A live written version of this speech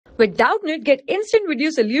With Doubtnut, get instant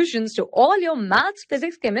video solutions to all your maths,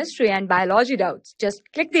 physics, chemistry, and biology doubts. Just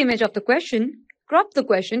click the image of the question, crop the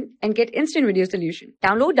question, and get instant video solution.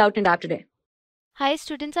 Download Doubtnut app today. Hi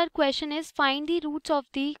students, our question is find the roots of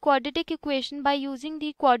the quadratic equation by using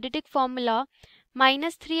the quadratic formula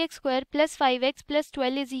minus 3x square plus 5x plus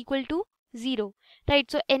 12 is equal to 0.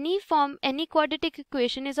 Right, so any quadratic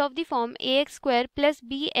equation is of the form ax square plus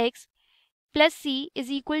bx plus c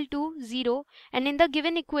is equal to 0, and in the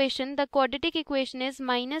given equation the quadratic equation is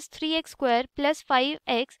minus 3x square plus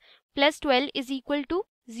 5x plus 12 is equal to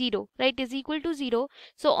 0, right, is equal to 0.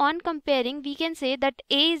 So on comparing we can say that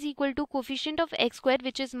a is equal to coefficient of x square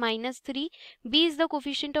which is minus 3, b is the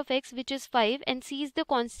coefficient of x which is 5, and c is the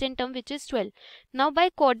constant term which is 12. Now by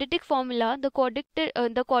quadratic formula, the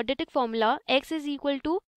quadratic formula x is equal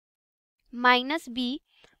to minus b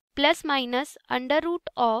plus minus under root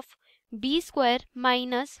of b square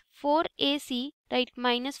minus 4ac, right,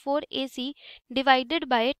 minus 4ac divided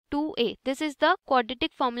by 2a. This is the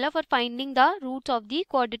quadratic formula for finding the roots of the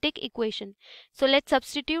quadratic equation. So let's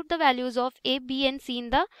substitute the values of a, b and c in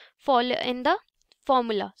the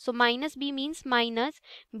formula. So minus b means minus,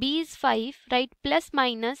 b is 5, right, plus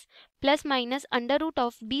minus under root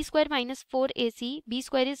of b square minus 4ac, b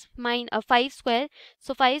square is 5 square,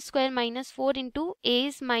 so 5 square minus 4 into a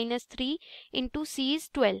is minus 3 into c is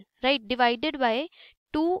 12, right, divided by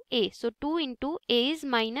 2a. So 2 into a is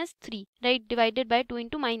minus 3, right, divided by 2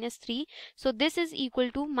 into minus 3. So this is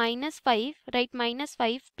equal to minus 5, right, minus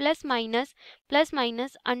 5 plus minus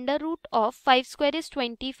under root of 5 square is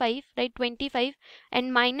 25, right, 25,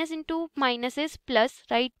 and minus into minus is plus,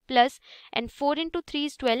 right, plus, and 4 into 3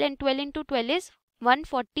 is 12, and 12 into 12 is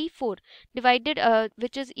 144 divided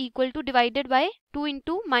which is equal to divided by 2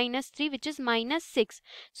 into minus 3 which is minus 6.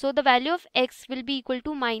 So the value of x will be equal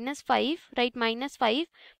to minus 5, right, minus 5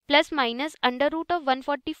 plus minus under root of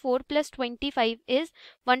 144 plus 25 is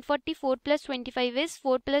 144 plus 25 is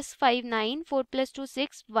 4 plus 5 9, 4 plus 2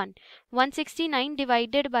 6 1, 169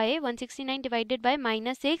 divided by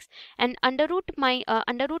minus 6, and under root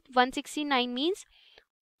 169 means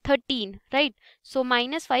 13, right. So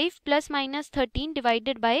minus 5 plus minus 13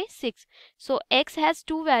 divided by 6. So x has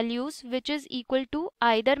two values which is equal to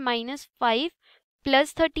either minus 5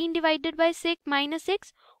 plus 13 divided by 6 minus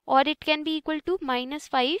 6, or it can be equal to minus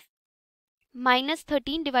 5 minus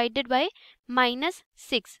 13 divided by minus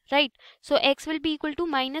 6, right. So x will be equal to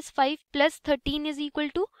minus 5 plus 13 is equal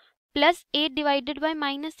to plus 8 divided by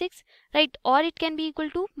minus 6, right, or it can be equal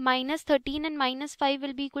to minus 13 and minus 5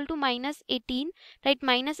 will be equal to minus 18, right,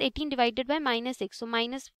 minus 18 divided by minus 6. So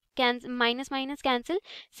minus minus cancel,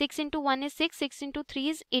 6 into 1 is 6, 6 into 3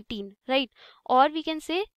 is 18, right, or we can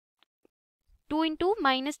say 2 into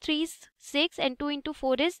minus 3 is 6 and 2 into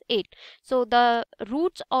 4 is 8. So the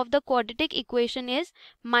roots of the quadratic equation is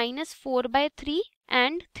minus 4 by 3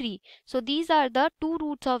 and 3. So these are the two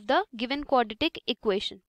roots of the given quadratic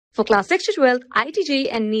equation. For class 6 to 12, IIT JEE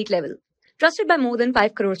and NEET level. Trusted by more than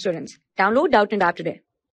 5 crore students. Download Doubtnut app today.